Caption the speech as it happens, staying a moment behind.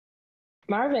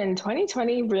Marvin,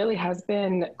 2020 really has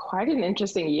been quite an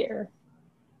interesting year.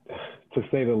 To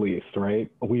say the least,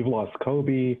 right? We've lost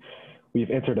Kobe, we've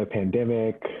entered a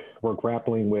pandemic, we're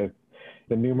grappling with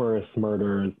the numerous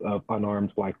murders of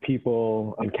unarmed Black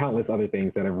people, and countless other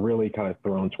things that have really kind of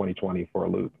thrown 2020 for a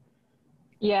loop.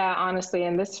 Yeah, honestly,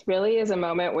 and this really is a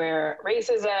moment where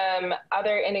racism,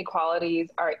 other inequalities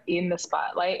are in the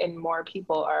spotlight, and more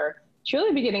people are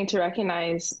truly beginning to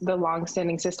recognize the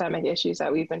longstanding systemic issues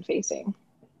that we've been facing.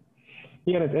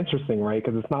 Yeah, and it's interesting, right?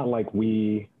 Because it's not like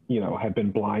we have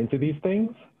been blind to these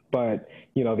things, but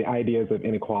the ideas of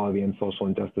inequality and social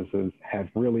injustices have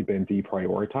really been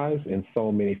deprioritized in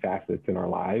so many facets in our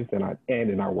lives and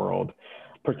in our world,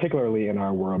 particularly in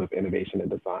our world of innovation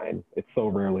and design. It's so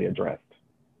rarely addressed.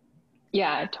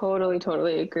 Yeah,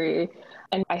 totally agree.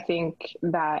 And I think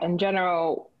that in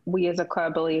general, we as a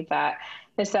club believe that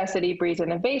necessity breeds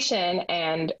innovation,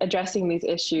 and addressing these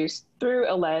issues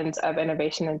through a lens of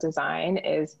innovation and design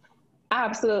is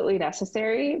absolutely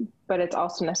necessary, but it's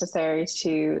also necessary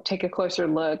to take a closer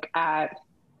look at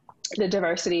the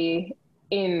diversity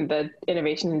in the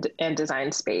innovation and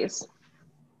design space.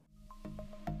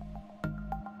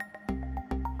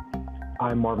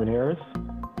 I'm Marvin Harris.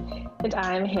 And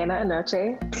I'm Hannah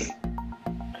Anoche.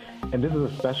 And this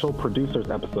is a special producers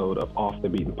episode of Off the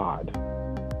Beaten Pod.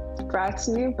 Brought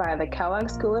to you by the Kellogg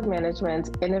School of Management's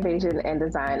Innovation and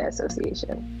Design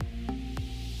Association.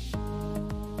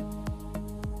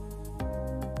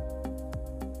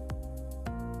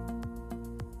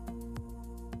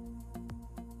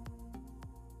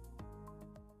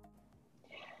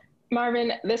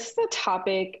 Marvin, this is a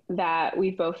topic that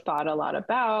we've both thought a lot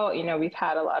about. We've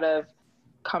had a lot of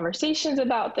conversations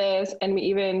about this, and we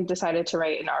even decided to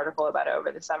write an article about it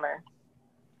over the summer.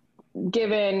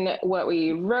 Given what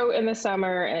we wrote in the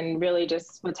summer and really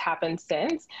just what's happened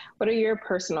since, what are your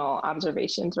personal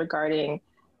observations regarding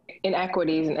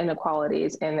inequities and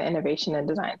inequalities in the innovation and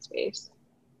design space?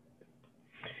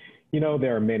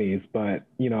 There are many, but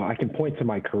I can point to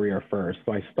my career first.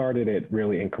 So I started it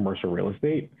really in commercial real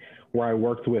estate, where I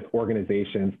worked with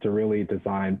organizations to really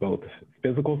design both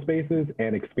physical spaces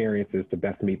and experiences to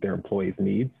best meet their employees'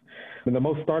 needs. And the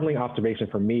most startling observation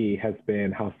for me has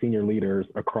been how senior leaders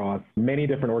across many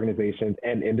different organizations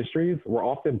and industries were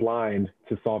often blind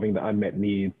to solving the unmet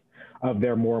needs of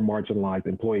their more marginalized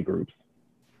employee groups.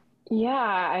 Yeah,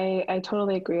 I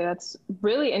totally agree. That's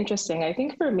really interesting. I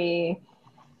think for me,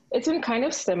 it's been kind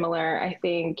of similar. I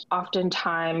think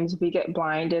oftentimes we get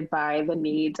blinded by the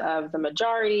needs of the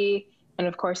majority. And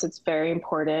of course, it's very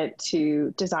important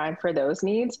to design for those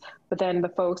needs. But then the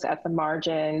folks at the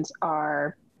margins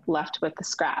are left with the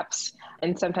scraps.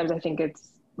 And sometimes I think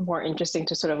it's more interesting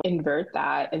to sort of invert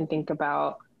that and think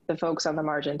about the folks on the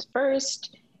margins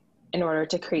first in order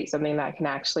to create something that can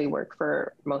actually work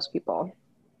for most people.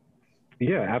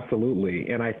 Yeah, absolutely.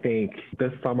 And I think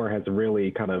this summer has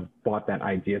really kind of brought that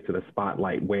idea to the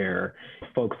spotlight, where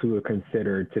folks who are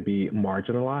considered to be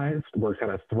marginalized were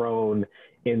kind of thrown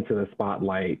into the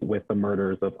spotlight with the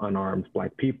murders of unarmed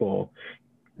Black people,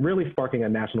 really sparking a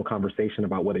national conversation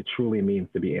about what it truly means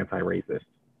to be anti-racist.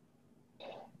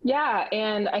 Yeah,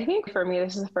 and I think for me,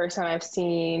 this is the first time I've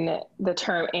seen the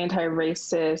term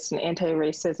anti-racist and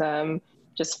anti-racism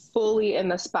just fully in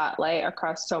the spotlight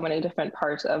across so many different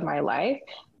parts of my life.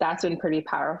 That's been pretty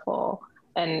powerful.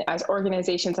 And as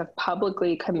organizations have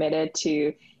publicly committed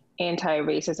to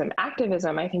anti-racism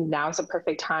activism, I think now is a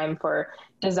perfect time for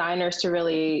designers to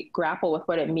really grapple with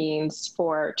what it means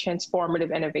for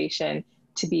transformative innovation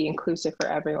to be inclusive for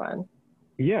everyone.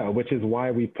 Yeah, which is why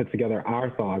we put together our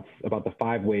thoughts about the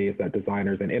 5 ways that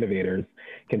designers and innovators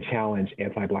can challenge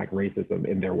anti-Black racism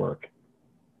in their work.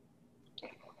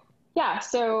 Yeah,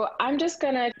 so I'm just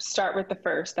going to start with the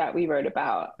first that we wrote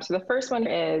about. So the first one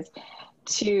is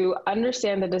to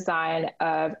understand the design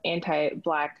of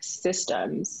anti-Black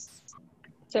systems.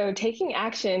 So taking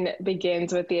action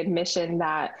begins with the admission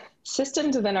that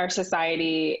systems within our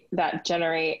society that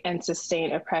generate and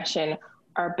sustain oppression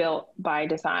are built by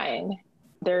design.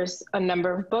 There's a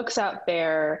number of books out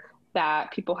there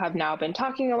that people have now been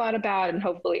talking a lot about and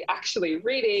hopefully actually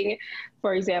reading.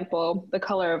 For example, The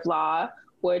Color of Law,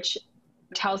 which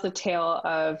tells the tale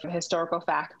of historical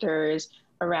factors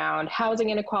around housing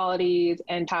inequalities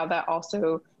and how that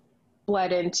also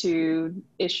bled into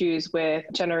issues with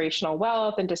generational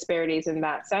wealth and disparities in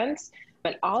that sense.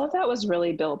 But all of that was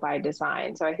really built by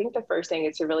design. So I think the first thing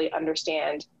is to really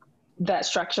understand that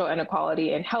structural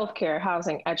inequality in healthcare,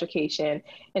 housing, education,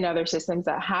 and other systems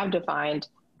that have defined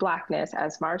Blackness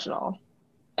as marginal.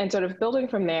 And sort of building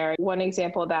from there, one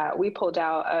example that we pulled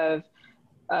out of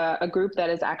a group that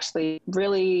is actually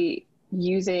really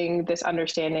using this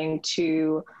understanding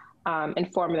to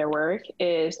inform their work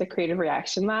is the Creative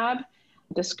Reaction Lab.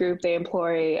 This group, they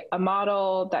employ a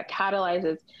model that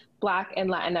catalyzes Black and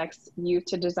Latinx youth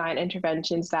to design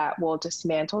interventions that will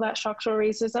dismantle that structural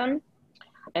racism.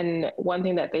 And one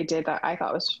thing that they did that I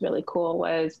thought was really cool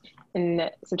was in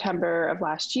September of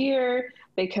last year,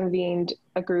 they convened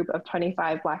a group of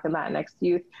 25 Black and Latinx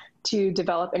youth to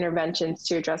develop interventions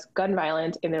to address gun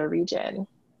violence in their region.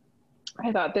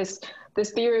 I thought this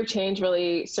theory of change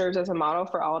really serves as a model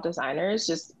for all designers,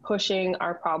 just pushing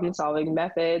our problem-solving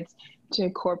methods to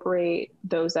incorporate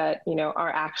those that,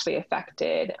 are actually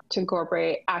affected, to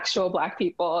incorporate actual Black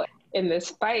people in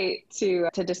this fight to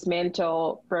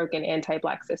dismantle broken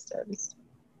anti-Black systems.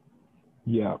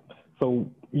 Yeah. So,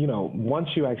 once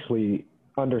you actually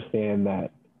understand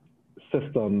that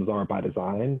systems are by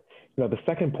design, the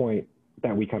second point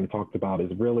that we kind of talked about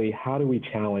is really how do we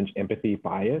challenge empathy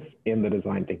bias in the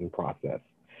design thinking process?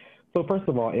 So first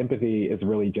of all, empathy is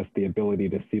really just the ability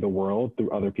to see the world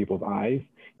through other people's eyes,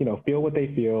 feel what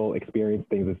they feel, experience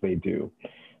things as they do.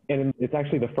 And it's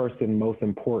actually the first and most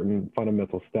important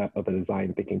fundamental step of the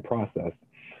design thinking process.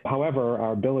 However,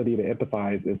 our ability to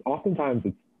empathize is oftentimes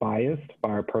it's biased by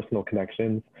our personal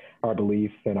connections, our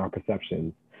beliefs, and our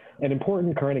perceptions. An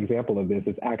important current example of this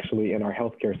is actually in our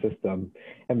healthcare system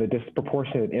and the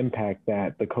disproportionate impact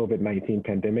that the COVID-19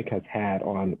 pandemic has had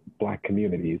on Black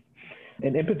communities.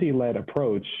 An empathy-led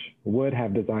approach would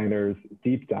have designers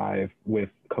deep dive with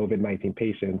COVID-19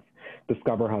 patients,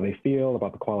 discover how they feel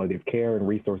about the quality of care and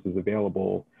resources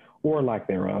available, or lack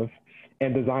thereof,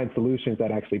 and design solutions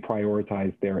that actually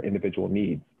prioritize their individual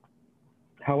needs.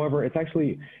 However, it's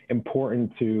actually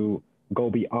important to go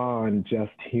beyond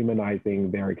just humanizing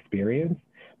their experience,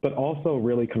 but also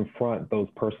really confront those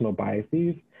personal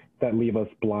biases that leave us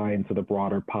blind to the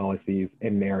broader policies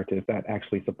and narratives that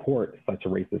actually support such a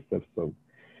racist system.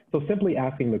 So simply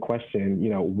asking the question,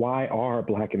 why are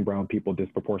Black and brown people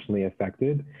disproportionately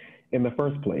affected in the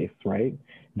first place, right?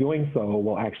 Doing so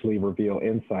will actually reveal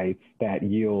insights that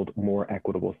yield more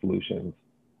equitable solutions.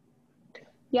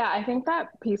 Yeah, I think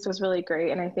that piece was really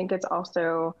great. And I think it's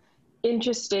also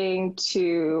interesting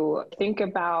to think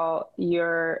about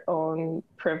your own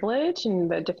privilege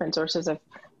and the different sources of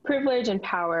privilege and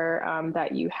power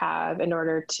that you have in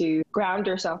order to ground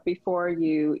yourself before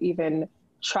you even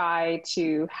try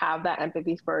to have that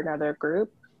empathy for another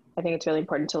group. I think it's really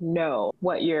important to know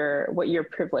what your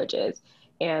privilege is.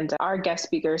 And our guest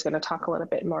speaker is going to talk a little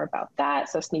bit more about that.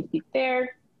 So sneak peek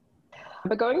there.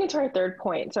 But going into our third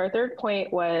point. So our third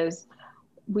point was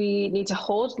we need to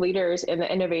hold leaders in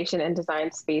the innovation and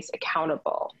design space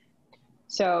accountable.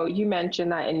 So you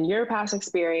mentioned that in your past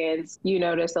experience, you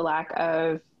noticed a lack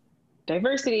of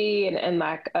diversity and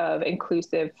lack of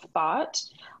inclusive thought.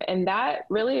 And that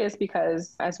really is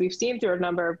because, as we've seen through a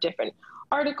number of different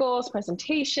articles,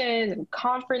 presentations, and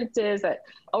conferences that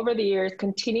over the years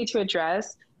continue to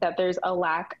address that there's a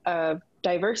lack of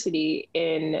diversity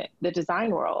in the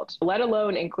design world, let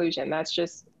alone inclusion. That's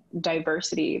just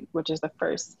diversity, which is the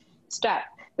first step.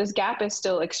 This gap is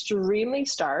still extremely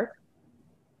stark.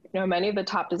 Many of the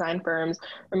top design firms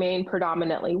remain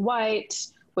predominantly white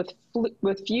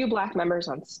with few Black members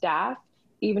on staff,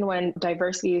 even when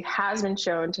diversity has been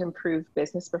shown to improve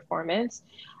business performance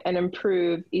and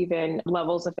improve even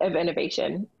levels of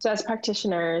innovation. So as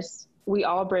practitioners, we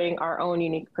all bring our own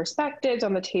unique perspectives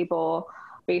on the table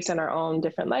based on our own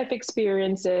different life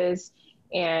experiences,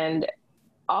 and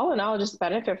all in all, just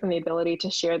benefit from the ability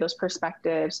to share those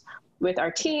perspectives with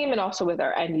our team and also with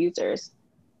our end users.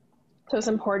 So it's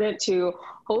important to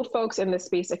hold folks in this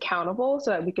space accountable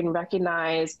so that we can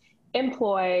recognize,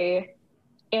 employ,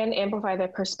 and amplify the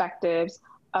perspectives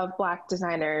of Black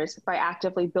designers by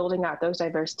actively building out those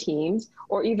diverse teams,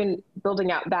 or even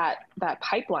building out that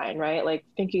pipeline, right? Like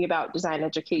thinking about design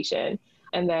education,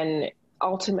 and then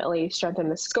ultimately strengthen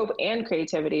the scope and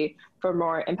creativity for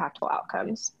more impactful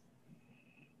outcomes.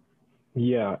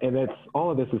 Yeah, and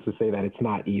all of this is to say that it's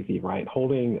not easy, right?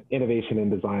 Holding innovation and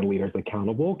design leaders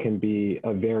accountable can be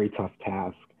a very tough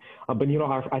task. But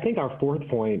I think our fourth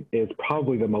point is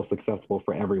probably the most accessible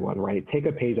for everyone, right? Take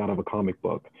a page out of a comic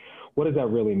book. What does that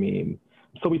really mean?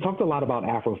 So we talked a lot about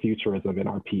Afrofuturism in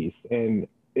our piece, and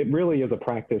it really is a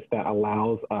practice that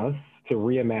allows us to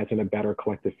reimagine a better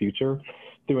collective future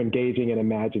through engaging and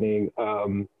imagining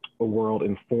a world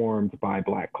informed by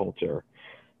Black culture.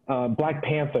 Black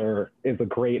Panther is a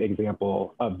great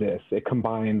example of this. It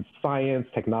combines science,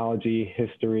 technology,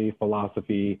 history,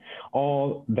 philosophy,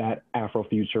 all that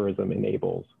Afrofuturism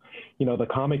enables. The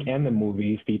comic and the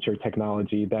movie feature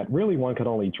technology that really one could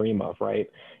only dream of, right?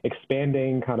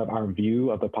 Expanding kind of our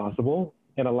view of the possible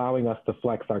and allowing us to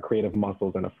flex our creative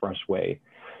muscles in a fresh way.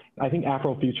 I think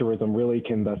Afrofuturism really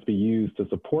can thus be used to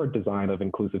support design of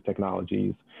inclusive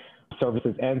technologies,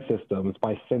 services, and systems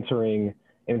by centering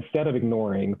instead of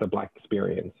ignoring the Black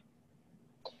experience.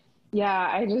 Yeah,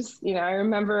 I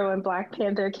remember when Black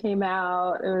Panther came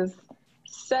out, it was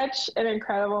such an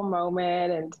incredible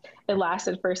moment, and it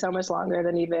lasted for so much longer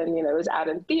than even, it was out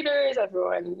in theaters,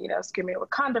 everyone, screaming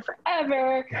Wakanda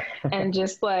forever, and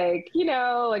just like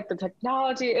the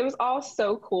technology, it was all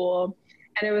so cool.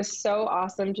 And it was so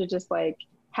awesome to just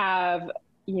have,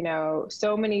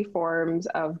 so many forms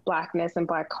of Blackness and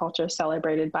Black culture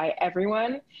celebrated by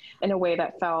everyone in a way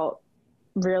that felt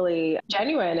really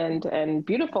genuine and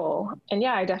beautiful. And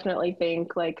yeah, I definitely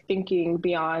think thinking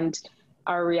beyond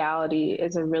our reality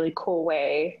is a really cool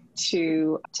way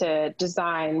to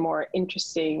design more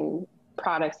interesting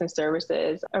products and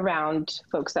services around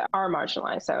folks that are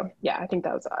marginalized. So yeah, I think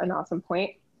that was an awesome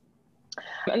point.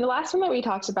 And the last one that we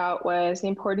talked about was the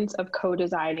importance of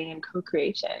co-designing and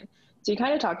co-creation. So you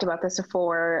kind of talked about this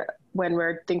before when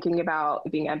we're thinking about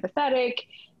being empathetic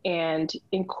and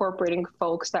incorporating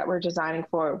folks that we're designing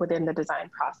for within the design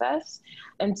process.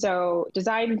 And so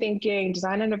design thinking,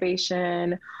 design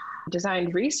innovation, design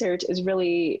research is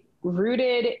really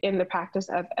rooted in the practice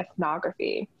of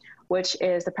ethnography, which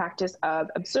is the practice of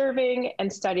observing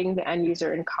and studying the end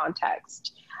user in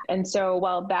context. And so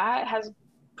while that has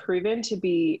proven to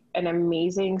be an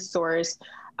amazing source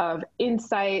of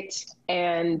insight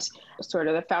and sort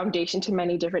of the foundation to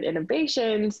many different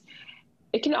innovations,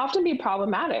 it can often be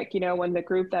problematic, when the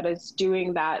group that is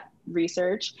doing that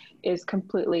research is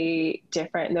completely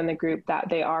different than the group that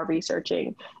they are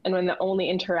researching. And when the only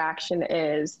interaction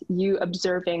is you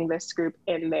observing this group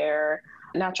in their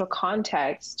natural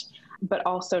context, but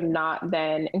also not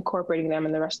then incorporating them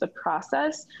in the rest of the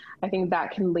process, I think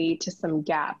that can lead to some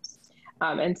gaps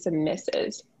and some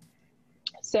misses.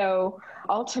 So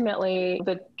ultimately,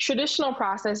 the traditional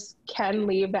process can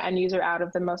leave the end user out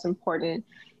of the most important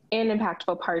and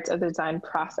impactful parts of the design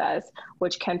process,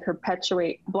 which can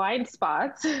perpetuate blind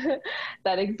spots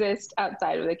that exist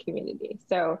outside of the community.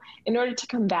 So in order to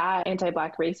combat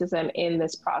anti-Black racism in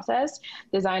this process,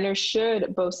 designers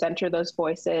should both center those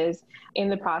voices in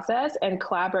the process and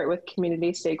collaborate with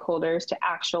community stakeholders to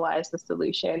actualize the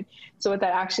solution. So what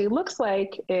that actually looks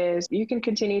like is you can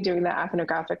continue doing that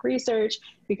ethnographic research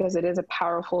because it is a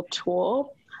powerful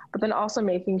tool, but then also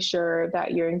making sure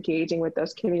that you're engaging with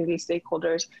those community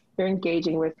stakeholders, you're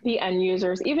engaging with the end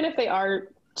users, even if they are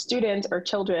students or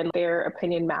children, their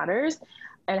opinion matters,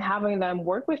 and having them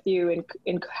work with you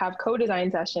and have co-design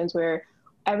sessions where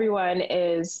everyone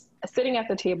is sitting at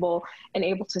the table and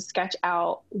able to sketch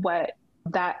out what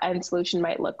that end solution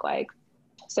might look like.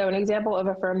 So an example of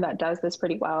a firm that does this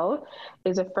pretty well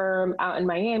is a firm out in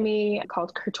Miami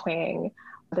called Kertwang.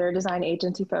 They're a design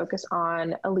agency focused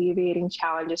on alleviating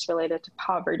challenges related to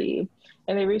poverty.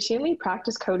 And they routinely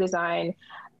practice co-design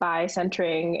by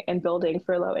centering and building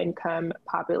for low-income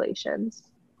populations.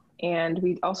 And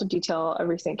we also detail a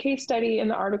recent case study in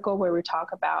the article where we talk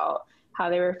about how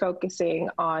they were focusing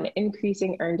on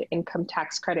increasing earned income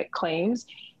tax credit claims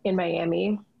in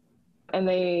Miami. And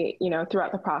they,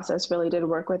 throughout the process really did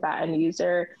work with that end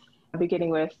user, beginning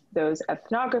with those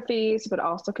ethnographies, but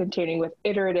also continuing with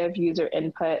iterative user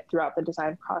input throughout the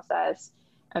design process,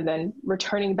 and then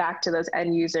returning back to those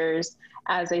end users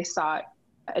as they sought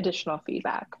additional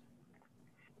feedback.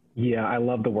 Yeah, I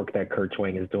love the work that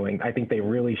Kertwang is doing. I think they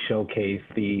really showcase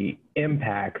the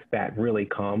impact that really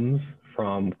comes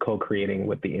from co-creating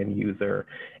with the end user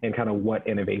and kind of what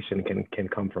innovation can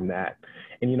come from that.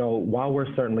 And, while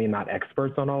we're certainly not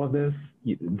experts on all of this,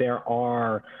 there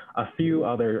are a few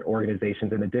other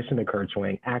organizations in addition to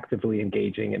Kertwang actively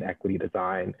engaging in equity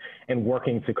design and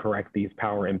working to correct these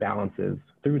power imbalances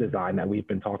through design that we've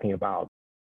been talking about.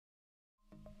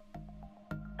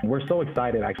 We're so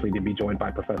excited actually to be joined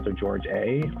by Professor George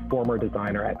A., former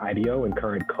designer at IDEO and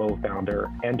current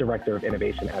co-founder and director of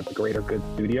innovation at the Greater Good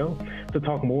Studio, to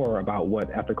talk more about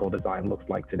what ethical design looks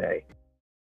like today.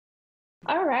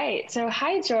 All right. So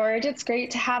hi, George. It's great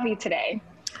to have you today.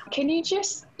 Can you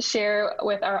just share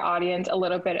with our audience a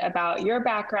little bit about your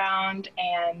background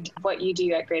and what you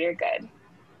do at Greater Good?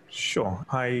 Sure.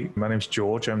 Hi, my name is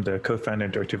George. I'm the co-founder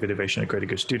and director of innovation at Greater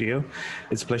Good Studio.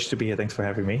 It's a pleasure to be here. Thanks for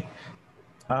having me.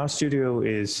 Our studio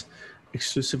is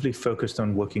exclusively focused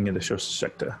on working in the social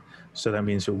sector. So that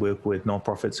means we work with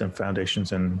nonprofits and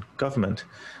foundations and government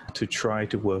to try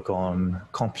to work on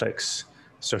complex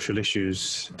social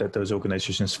issues that those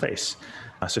organizations face.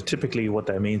 So typically what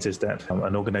that means is that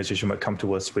an organization might come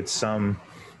to us with some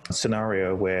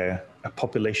scenario where a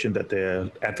population that they're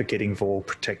advocating for,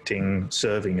 protecting,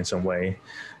 serving in some way,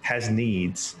 has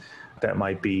needs that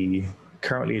might be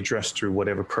currently addressed through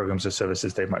whatever programs or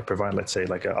services they might provide. Let's say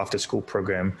like an after-school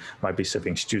program might be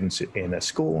serving students in a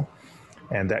school,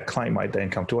 and that client might then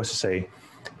come to us to say,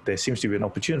 there seems to be an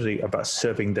opportunity about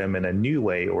serving them in a new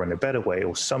way or in a better way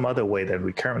or some other way than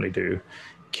we currently do.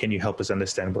 Can you help us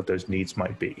understand what those needs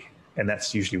might be? And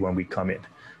that's usually when we come in.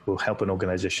 We'll help an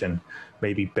organization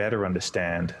maybe better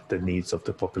understand the needs of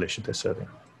the population they're serving.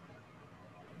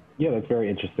 Yeah, that's very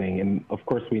interesting. And of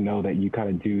course, we know that you kind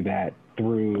of do that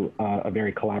through a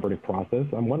very collaborative process.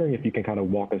 I'm wondering if you can kind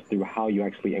of walk us through how you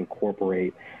actually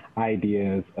incorporate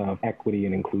ideas of equity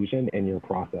and inclusion in your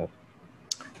process.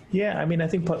 Yeah, I mean, I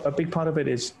think a big part of it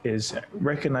is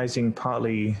recognizing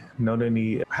partly not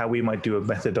only how we might do a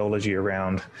methodology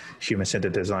around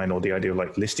human-centered design, or the idea of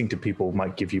like listening to people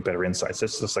might give you better insights.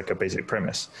 That's just like a basic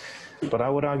premise. But I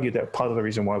would argue that part of the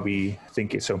reason why we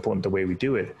think it's so important the way we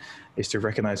do it is to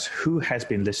recognize who has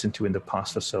been listened to in the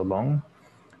past for so long.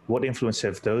 What influence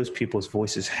have those people's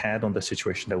voices had on the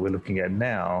situation that we're looking at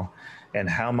now? And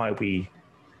how might we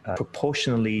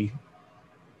proportionally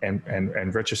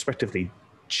and retrospectively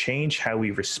change how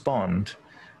we respond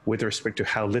with respect to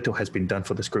how little has been done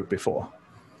for this group before.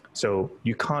 So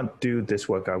you can't do this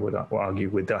work, I would argue,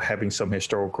 without having some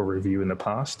historical review in the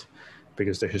past,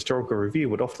 because the historical review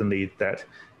would often lead that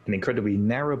an incredibly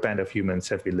narrow band of humans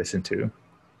have been listened to.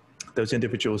 Those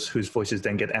individuals whose voices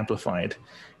then get amplified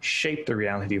shape the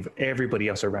reality of everybody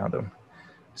else around them.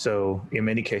 So in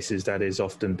many cases, that has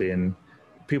often been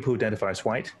people who identify as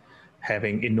white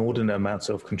having inordinate amounts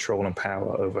of control and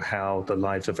power over how the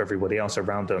lives of everybody else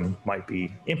around them might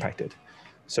be impacted.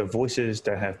 So voices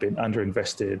that have been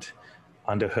underinvested,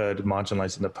 underheard,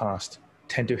 marginalized in the past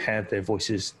tend to have their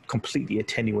voices completely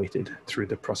attenuated through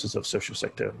the process of social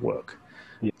sector work.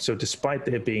 Yeah. So despite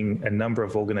there being a number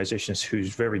of organizations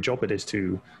whose very job it is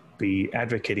to be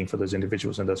advocating for those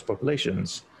individuals and those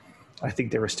populations, I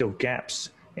think there are still gaps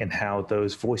in how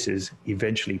those voices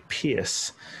eventually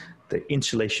pierce the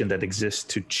insulation that exists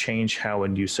to change how a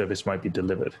new service might be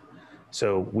delivered.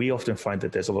 So we often find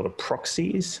that there's a lot of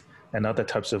proxies and other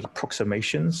types of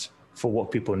approximations for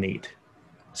what people need.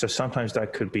 So sometimes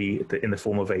that could be in the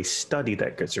form of a study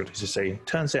that gets to say,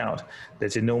 turns out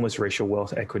there's enormous racial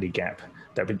wealth equity gap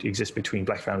that exists between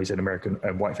black families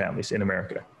and white families in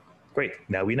America. Great,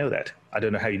 now we know that. I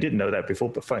don't know how you didn't know that before,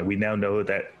 but fine. We now know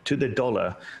that to the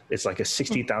dollar, it's like a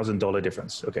 $60,000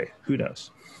 difference. Okay, who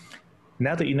knows?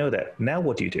 Now that you know that, now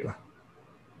what do you do?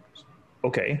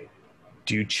 Okay,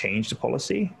 do you change the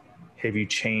policy? Have you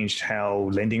changed how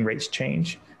lending rates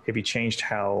change? Have you changed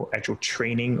how actual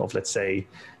training of, let's say,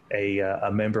 a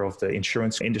member of the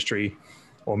insurance industry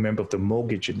or a member of the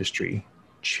mortgage industry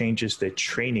changes their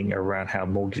training around how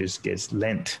mortgages gets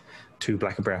lent to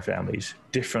black and brown families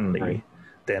differently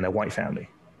than a white family?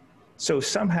 So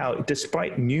somehow,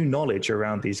 despite new knowledge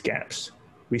around these gaps,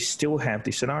 we still have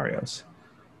these scenarios.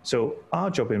 So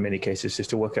our job in many cases is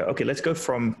to work out, okay, let's go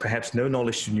from perhaps no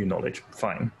knowledge to new knowledge,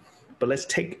 fine. But let's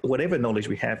take whatever knowledge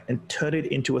we have and turn it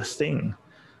into a thing.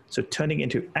 So turning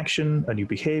into action, a new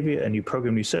behavior, a new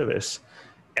program, new service.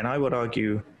 And I would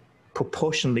argue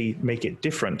proportionally make it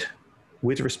different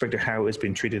with respect to how it's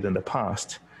been treated in the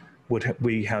past would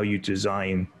be how you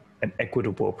design an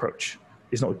equitable approach.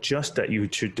 It's not just that you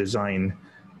should design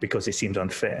because it seems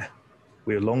unfair.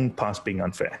 We're long past being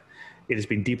unfair. It has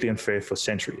been deeply unfair for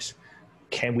centuries.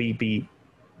 Can we be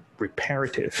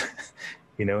reparative?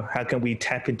 How can we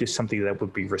tap into something that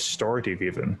would be restorative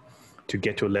even to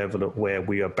get to a level of where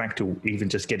we are back to even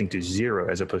just getting to zero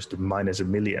as opposed to minus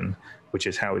 1 million, which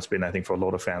is how it's been, I think, for a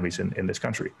lot of families in this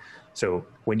country. So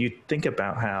when you think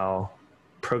about how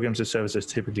programs and services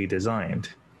typically designed,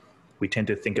 we tend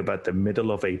to think about the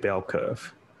middle of a bell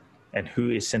curve. And who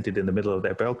is centered in the middle of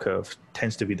that bell curve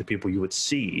tends to be the people you would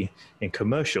see in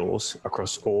commercials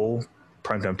across all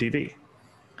primetime TV.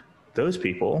 Those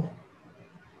people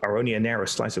are only a narrow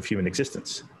slice of human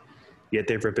existence, yet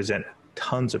they represent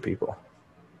tons of people.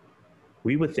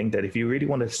 We would think that if you really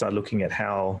want to start looking at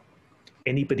how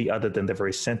anybody other than the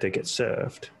very center gets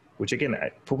served, which again,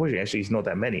 proportionally actually is not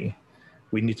that many,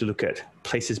 we need to look at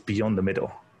places beyond the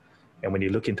middle. And when you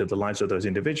look into the lives of those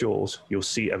individuals, you'll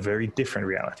see a very different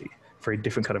reality, very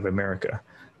different kind of America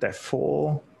that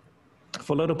for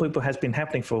a lot of people has been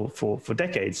happening for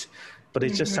decades, but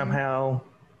it's just somehow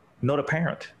not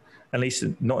apparent, at least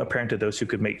not apparent to those who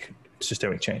could make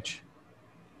systemic change.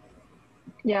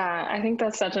 Yeah, I think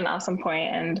that's such an awesome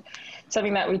point. And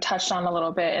something that we touched on a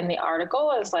little bit in the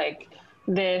article is like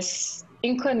this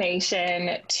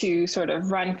inclination to sort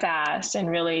of run fast and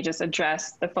really just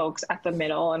address the folks at the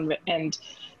middle and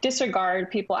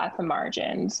disregard people at the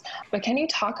margins. But can you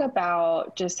talk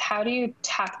about just how do you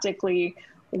tactically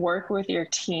work with your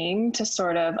team to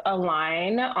sort of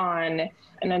align on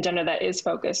an agenda that is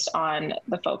focused on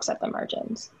the folks at the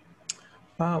margins?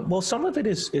 Well, some of it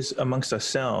is amongst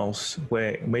ourselves,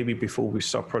 where maybe before we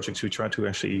start projects, we try to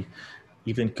actually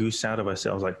even goose out of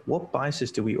ourselves, like what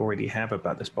biases do we already have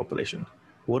about this population?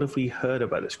 What have we heard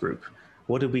about this group?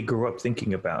 What did we grow up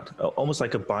thinking about? Almost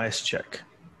like a bias check.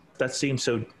 That seems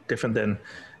so different than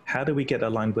how do we get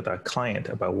aligned with our client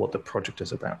about what the project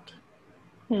is about?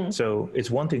 So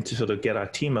it's one thing to sort of get our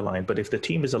team aligned, but if the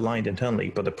team is aligned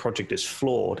internally, but the project is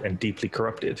flawed and deeply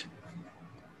corrupted,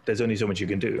 there's only so much you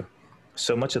can do.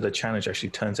 So much of the challenge actually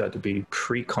turns out to be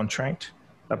pre-contract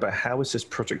about how is this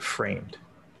project framed?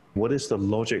 What is the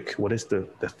logic? What is the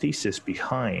thesis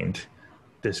behind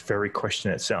this very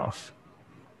question itself?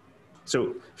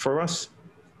 So for us,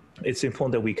 it's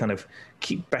important that we kind of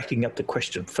keep backing up the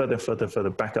question further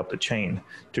back up the chain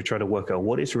to try to work out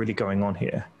what is really going on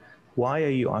here. Why are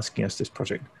you asking us this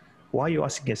project? Why are you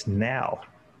asking us now?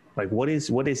 Like what is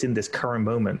in this current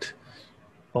moment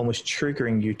almost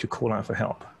triggering you to call out for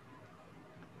help?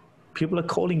 People are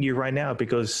calling you right now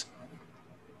because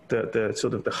the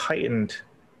sort of the heightened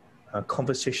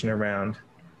conversation around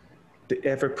the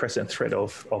ever-present threat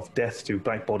of death to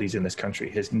Black bodies in this country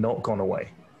has not gone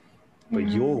away. But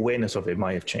your awareness of it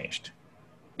might have changed.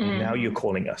 Now you're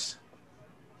calling us.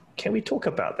 Can we talk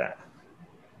about that?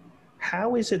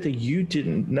 How is it that you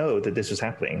didn't know that this was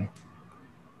happening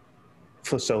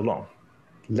for so long?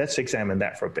 Let's examine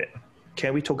that for a bit.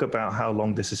 Can we talk about how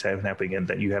long this is happening and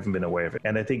that you haven't been aware of it?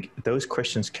 And I think those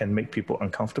questions can make people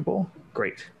uncomfortable.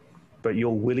 Great. But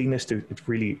your willingness to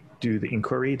really do the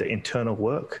inquiry, the internal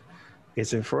work,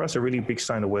 is for us a really big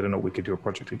sign of whether or not we could do a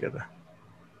project together.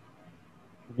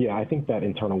 Yeah, I think that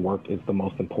internal work is the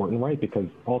most important, right? Because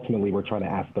ultimately we're trying to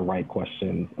ask the right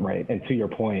questions, right? And to your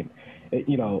point,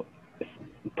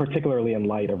 particularly in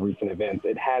light of recent events,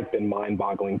 it has been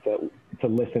mind-boggling to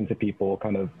listen to people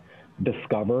kind of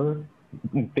discover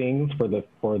things for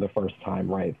the first time,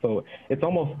 right? So it's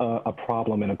almost a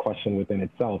problem and a question within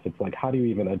itself. It's like, how do you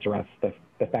even address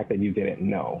the fact that you didn't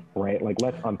know, right? Like,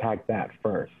 let's unpack that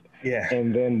first,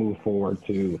 and then move forward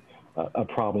to a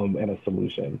problem and a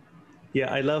solution. Yeah,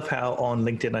 I love how on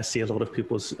LinkedIn I see a lot of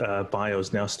people's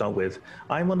bios now start with,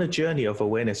 I'm on a journey of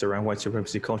awareness around white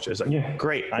supremacy culture. It's like,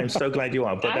 great, I'm so glad you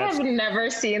are. But I have never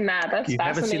seen that. That's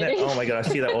fascinating. Never seen that? Oh my God, I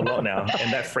see that a lot now.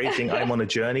 And that phrasing, I'm on a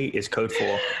journey, is code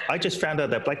for, I just found out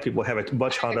that Black people have a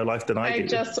much harder life than I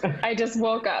do. I just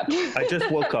woke up. I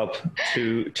just woke up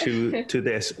to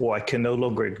this, or I can no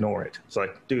longer ignore it. It's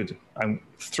like, dude, I'm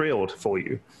thrilled for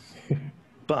you.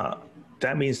 But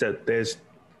that means that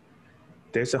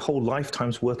there's a whole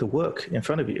lifetime's worth of work in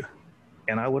front of you.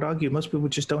 And I would argue most people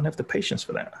just don't have the patience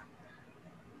for that.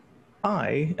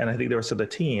 And I think the rest of the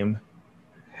team,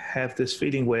 have this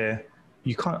feeling where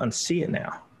you can't unsee it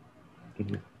now.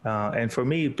 And for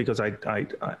me, because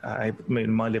I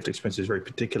mean, my lived experience is very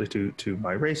particular to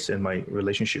my race and my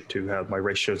relationship to how my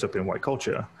race shows up in white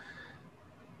culture,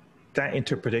 that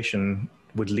interpretation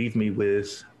would leave me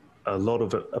with a lot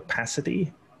of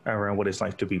opacity around what it's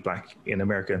like to be Black in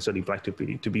America, and certainly Black to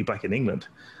be Black in England,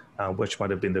 which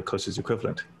might have been the closest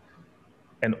equivalent.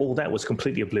 And all that was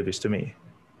completely oblivious to me.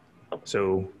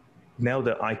 So now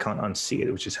that I can't unsee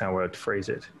it, which is how I'd phrase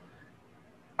it,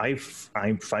 I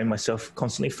find myself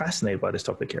constantly fascinated by this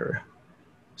topic area.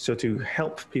 So to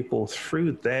help people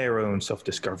through their own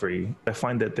self-discovery, I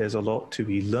find that there's a lot to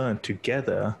be learned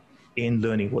together in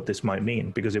learning what this might mean,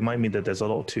 because it might mean that there's a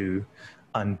lot to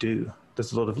undo.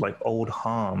 There's a lot of like old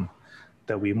harm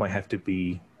that we might have to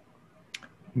be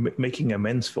making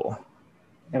amends for.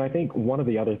 And I think one of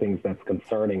the other things that's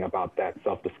concerning about that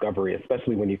self-discovery,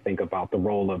 especially when you think about the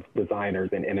role of designers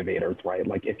and innovators, right?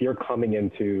 Like if you're coming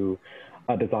into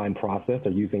a design process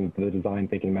or using the design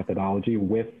thinking methodology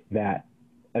with that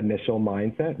initial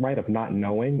mindset, right, of not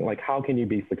knowing, like how can you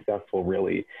be successful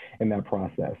really in that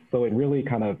process? So it really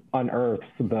kind of unearths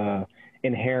the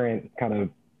inherent kind of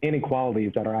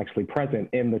inequalities that are actually present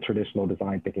in the traditional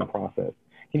design thinking process.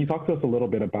 Can you talk to us a little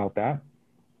bit about that?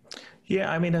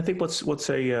 Yeah, I mean, I think what's one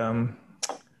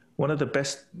of the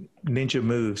best ninja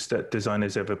moves that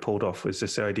designers ever pulled off was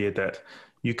this idea that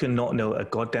you can not know a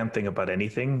goddamn thing about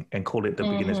anything and call it the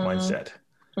beginner's mindset.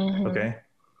 Okay,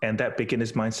 and that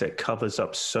beginner's mindset covers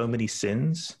up so many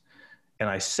sins. And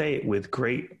I say it with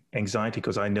great anxiety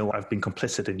because I know I've been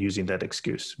complicit in using that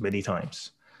excuse many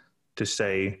times to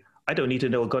say, I don't need to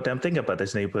know a goddamn thing about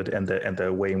this neighborhood and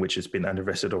the way in which it's been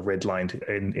underrested or redlined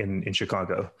in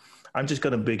Chicago. I'm just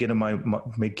going to begin my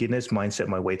beginner's mindset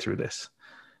my way through this.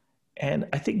 And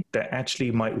I think that actually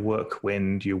might work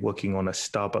when you're working on a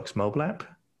Starbucks mobile app.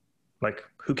 Like,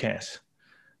 who cares?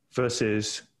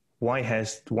 Versus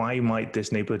why might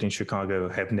this neighborhood in Chicago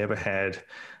have never had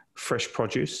fresh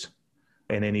produce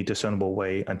in any discernible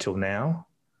way until now?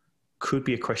 Could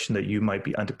be a question that you might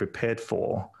be underprepared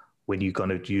for when you're going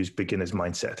to use beginner's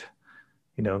mindset,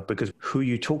 because who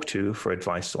you talk to for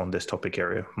advice on this topic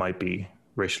area might be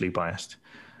racially biased.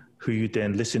 Who you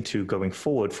then listen to going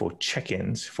forward for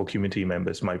check-ins for community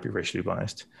members might be racially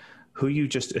biased. Who you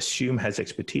just assume has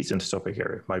expertise in this topic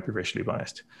area might be racially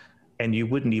biased. And you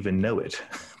wouldn't even know it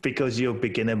because you're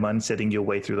beginner mindsetting your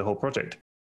way through the whole project.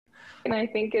 And I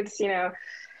think it's,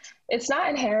 it's not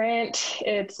inherent.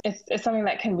 It's something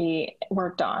that can be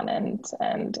worked on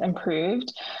and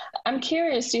improved. I'm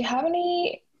curious, do you have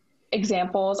any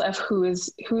examples of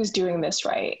who's doing this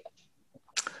right?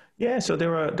 Yeah, so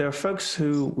there are folks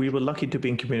who we were lucky to be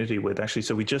in community with, actually.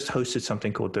 So we just hosted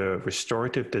something called the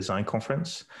Restorative Design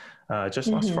Conference just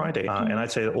last Friday. And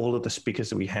I'd say all of the speakers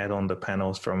that we had on the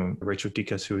panels, from Rachel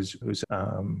Dekas, who's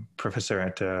professor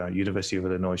at University of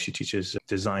Illinois. She teaches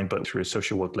design, but through a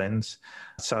social work lens.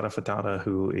 Sara Fatata,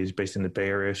 who is based in the Bay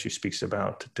Area. She speaks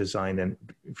about design and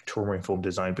trauma-informed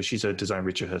design, but she's a design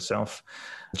reader herself.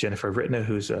 Jennifer Rittner,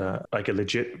 who's like a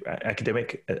legit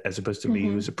academic, as opposed to me,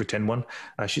 who's a pretend one.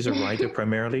 She's a writer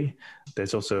primarily.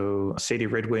 There's also Sadie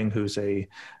Redwing, who's a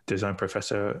design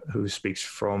professor who speaks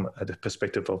from the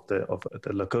perspective of the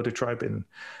Lakota tribe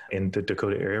in the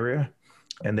Dakota area.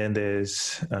 And then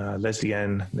there's Leslie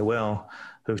Ann Noel,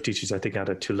 who teaches, I think, out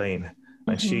of Tulane.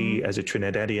 And she, as a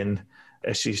Trinidadian,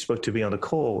 as she spoke to me on the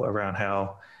call around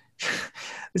how,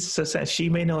 this is so sad, she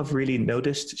may not have really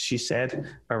noticed, she said,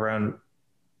 around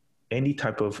any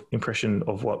type of impression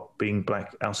of what being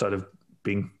Black outside of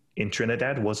being in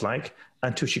Trinidad was like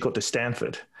until she got to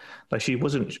Stanford. Like, she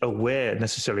wasn't aware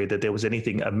necessarily that there was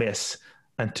anything amiss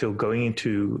until going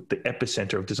into the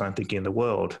epicenter of design thinking in the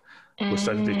world, was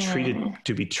starting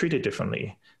to be treated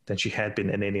differently than she had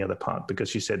been in any other part. Because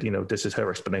she said, this is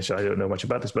her explanation. I don't know much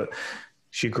about this, but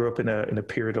she grew up in a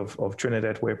period of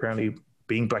Trinidad where apparently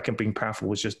being Black and being powerful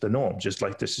was just the norm, just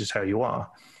like this is how you are.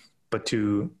 But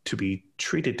to be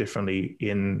treated differently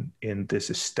in this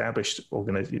established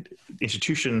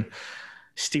institution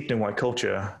steeped in white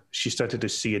culture, she started to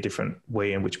see a different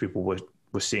way in which people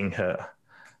were seeing her.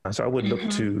 And so I would look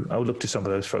to some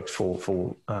of those folks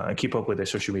for and keep up with their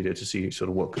social media to see sort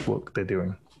of what they're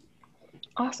doing.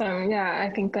 Awesome. Yeah, I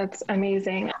think that's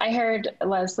amazing. I heard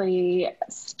Leslie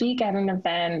speak at an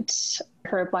event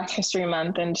for Black History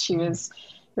Month, and she was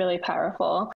really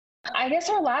powerful. I guess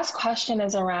our last question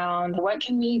is around what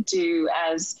can we do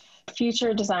as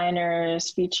future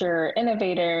designers, future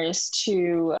innovators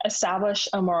to establish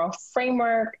a moral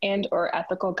framework and or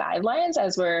ethical guidelines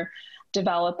as we're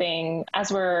developing,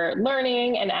 as we're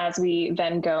learning, and as we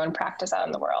then go and practice out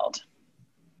in the world?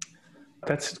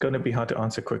 That's going to be hard to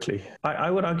answer quickly. I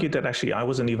would argue that actually I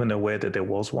wasn't even aware that there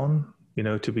was one,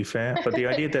 to be fair. But the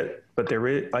idea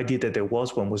that there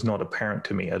was one was not apparent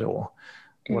to me at all.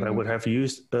 What I would have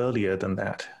used earlier than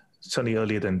that, certainly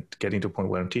earlier than getting to a point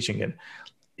where I'm teaching it,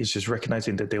 is just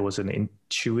recognizing that there was an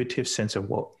intuitive sense of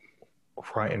what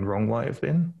right and wrong might have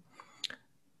been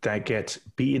that gets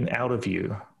beaten out of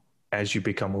you as you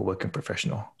become a working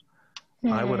professional.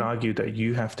 I would argue that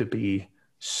you have to be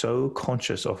so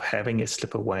conscious of having it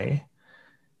slip away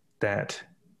that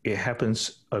it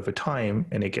happens over time,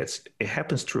 and it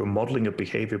happens through a modeling of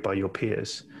behavior by your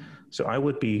peers. So I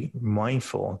would be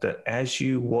mindful that as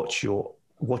you watch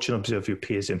and observe your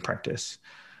peers in practice,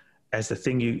 as the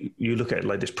thing you look at,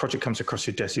 like this project comes across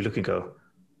your desk, you look and go,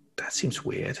 that seems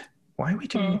weird. Why are we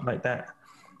doing it like that?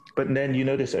 But then you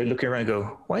notice, looking around and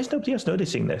go, why is nobody else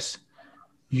noticing this?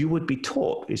 You would be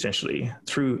taught, essentially,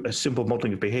 through a simple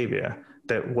modeling of behavior,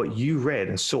 that what you read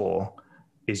and saw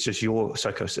is just your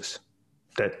psychosis,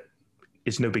 that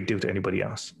it's no big deal to anybody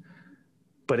else.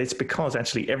 But it's because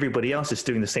actually everybody else is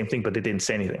doing the same thing, but they didn't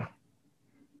say anything.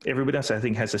 Everybody else, I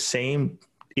think, has the same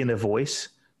inner voice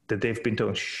that they've been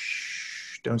told,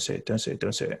 shh, don't say it, don't say it,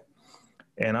 don't say it.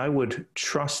 And I would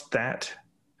trust that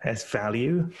as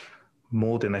value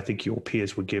more than I think your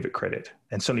peers would give it credit,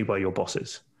 and certainly by your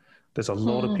bosses. There's a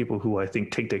lot of people who I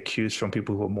think take their cues from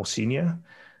people who are more senior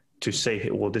to say,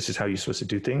 well, this is how you're supposed to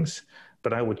do things.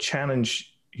 But I would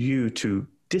challenge you to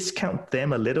discount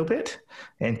them a little bit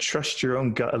and trust your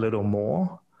own gut a little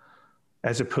more,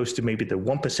 as opposed to maybe the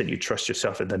 1% you trust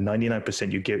yourself and the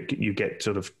 99% you get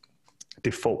sort of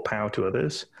default power to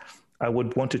others. I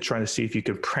would want to try to see if you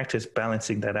could practice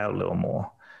balancing that out a little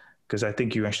more, because I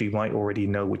think you actually might already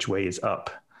know which way is up,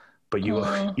 but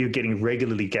you're getting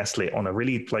regularly gaslit on a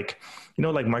really like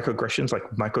microaggressions, like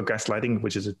microgaslighting,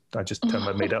 which is I just term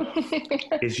I made up,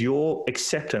 is your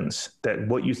acceptance that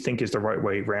what you think is the right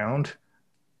way round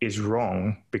is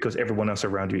wrong because everyone else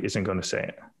around you isn't going to say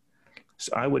it.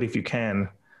 So I would, if you can,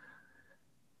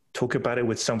 talk about it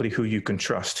with somebody who you can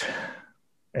trust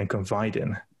and confide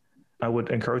in. I would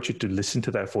encourage you to listen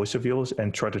to that voice of yours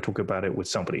and try to talk about it with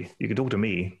somebody. You can talk to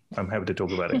me. I'm happy to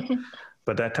talk about it.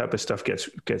 But that type of stuff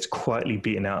gets quietly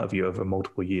beaten out of you over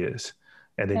multiple years.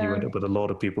 And then you end up with a lot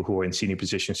of people who are in senior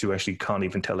positions who actually can't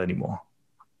even tell anymore.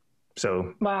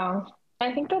 So. Wow.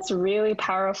 I think that's really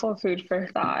powerful food for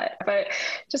thought. But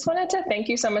just wanted to thank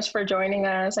you so much for joining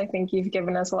us. I think you've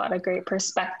given us a lot of great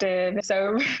perspective.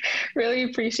 So really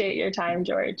appreciate your time,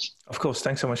 George. Of course.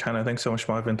 Thanks so much, Hannah. Thanks so much,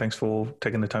 Marvin. Thanks for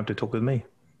taking the time to talk with me.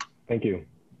 Thank you.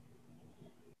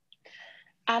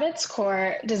 At its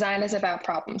core, design is about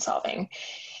problem solving.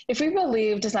 If we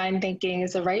believe design thinking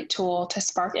is the right tool to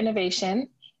spark innovation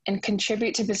and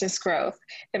contribute to business growth,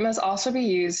 it must also be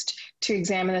used to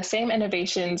examine the same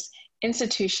innovations,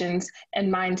 institutions,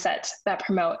 and mindsets that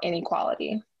promote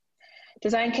inequality.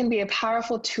 Design can be a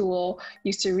powerful tool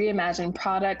used to reimagine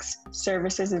products,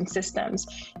 services, and systems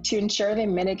to ensure they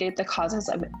mitigate the causes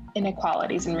of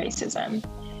inequalities and racism.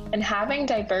 And having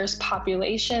diverse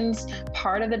populations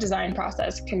part of the design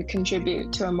process can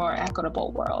contribute to a more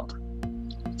equitable world.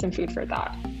 Some food for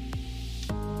thought.